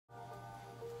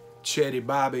Chatty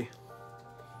Bobby.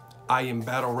 I am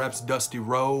Battle Rap's Dusty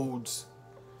Rhodes.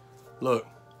 Look,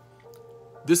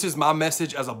 this is my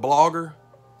message as a blogger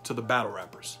to the battle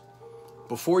rappers.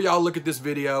 Before y'all look at this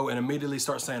video and immediately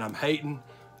start saying I'm hating,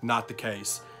 not the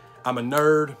case. I'm a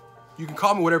nerd. You can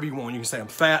call me whatever you want. You can say I'm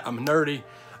fat, I'm nerdy,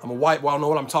 I'm a white, well, I don't know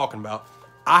what I'm talking about.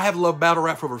 I have loved battle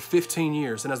rap for over 15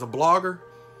 years, and as a blogger,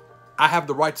 I have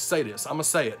the right to say this. I'm gonna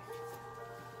say it.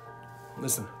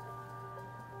 Listen.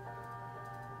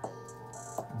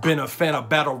 Been a fan of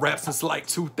battle rap since like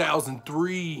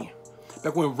 2003.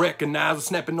 Back when Recognize was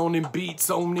snapping on them beats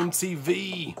on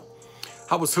MTV.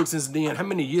 I was hooked since then. How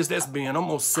many years that's been?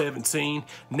 Almost 17.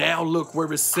 Now look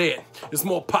where it's at. It's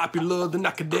more popular than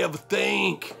I could ever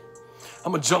think.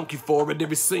 I'm a junkie for it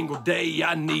every single day.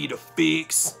 I need a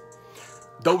fix.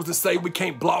 Those that say we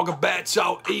can't blog about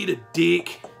y'all eat a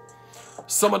dick.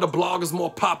 Some of the bloggers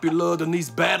more popular than these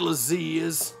battlers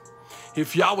is.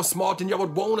 If y'all was smart, then y'all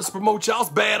would want us to promote y'all's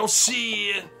battle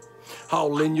shit.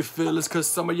 All in your feelings, cause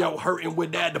some of y'all hurting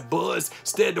without the buzz.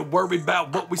 Instead of worry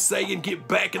about what we say and get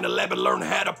back in the lab and learn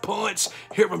how to punch.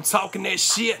 Hear them talking that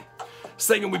shit.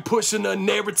 Saying we pushing a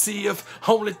narrative.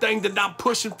 Only thing that I'm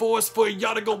pushing for is for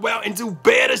y'all to go out and do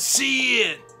better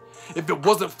shit. If it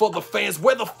wasn't for the fans,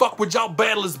 where the fuck would y'all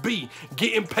battlers be?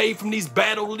 Getting paid from these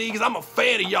battle leagues? I'm a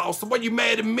fan of y'all, so why you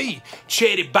mad at me?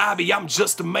 Chatty Bobby, I'm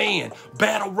just a man.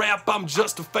 Battle rap, I'm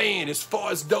just a fan. As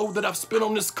far as dough that I've spent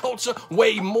on this culture,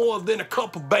 way more than a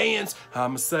couple bands.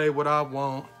 I'ma say what I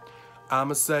want.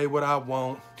 I'ma say what I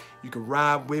want. You can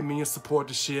ride with me and support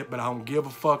the shit, but I don't give a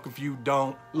fuck if you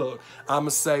don't. Look, I'ma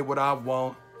say what I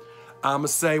want. I'ma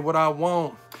say what I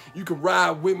want. You can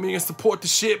ride with me and support the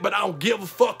shit, but I don't give a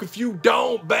fuck if you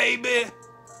don't, baby.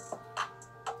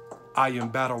 I am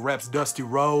Battle Rap's Dusty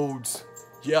Rhodes.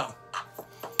 Yeah.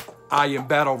 I am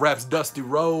Battle Rap's Dusty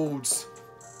Rhodes.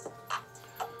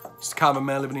 Just a common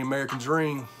man living the American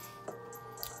dream.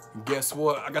 And guess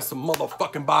what? I got some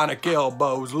motherfucking bionic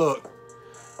elbows. Look.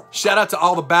 Shout out to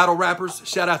all the battle rappers.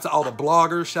 Shout out to all the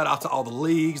bloggers. Shout out to all the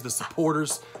leagues, the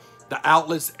supporters, the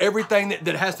outlets, everything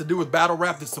that has to do with battle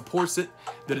rap that supports it,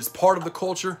 that is part of the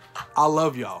culture. I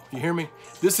love y'all. You hear me?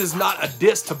 This is not a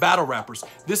diss to battle rappers.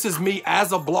 This is me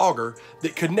as a blogger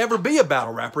that could never be a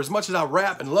battle rapper. As much as I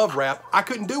rap and love rap, I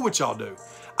couldn't do what y'all do.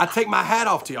 I take my hat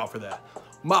off to y'all for that.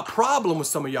 My problem with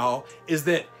some of y'all is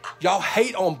that y'all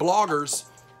hate on bloggers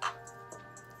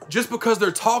just because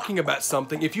they're talking about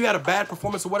something. If you had a bad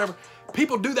performance or whatever,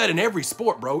 people do that in every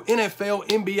sport, bro. NFL,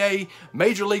 NBA,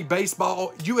 Major League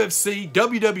Baseball, UFC,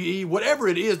 WWE, whatever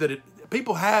it is that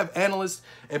people have analysts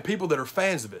and people that are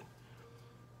fans of it.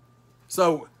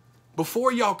 So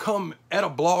before y'all come at a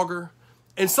blogger,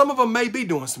 and some of them may be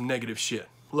doing some negative shit.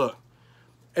 Look,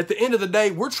 at the end of the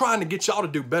day, we're trying to get y'all to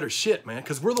do better shit, man,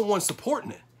 because we're the ones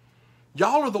supporting it.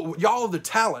 Y'all are the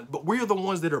talent, but we're the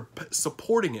ones that are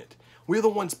supporting it. We're the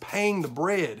ones paying the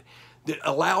bread that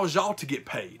allows y'all to get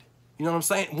paid. You know what I'm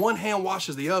saying? One hand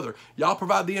washes the other. Y'all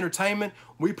provide the entertainment,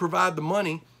 we provide the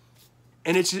money,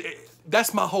 and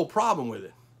that's my whole problem with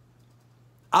it.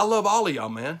 I love all of y'all,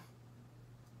 man.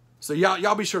 So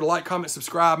y'all be sure to like, comment,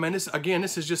 subscribe, man. This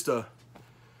is just a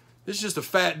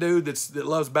fat dude that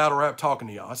loves battle rap talking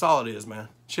to y'all. That's all it is, man.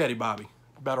 Chatty Bobby,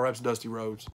 Battle Rap's Dusty Rhodes.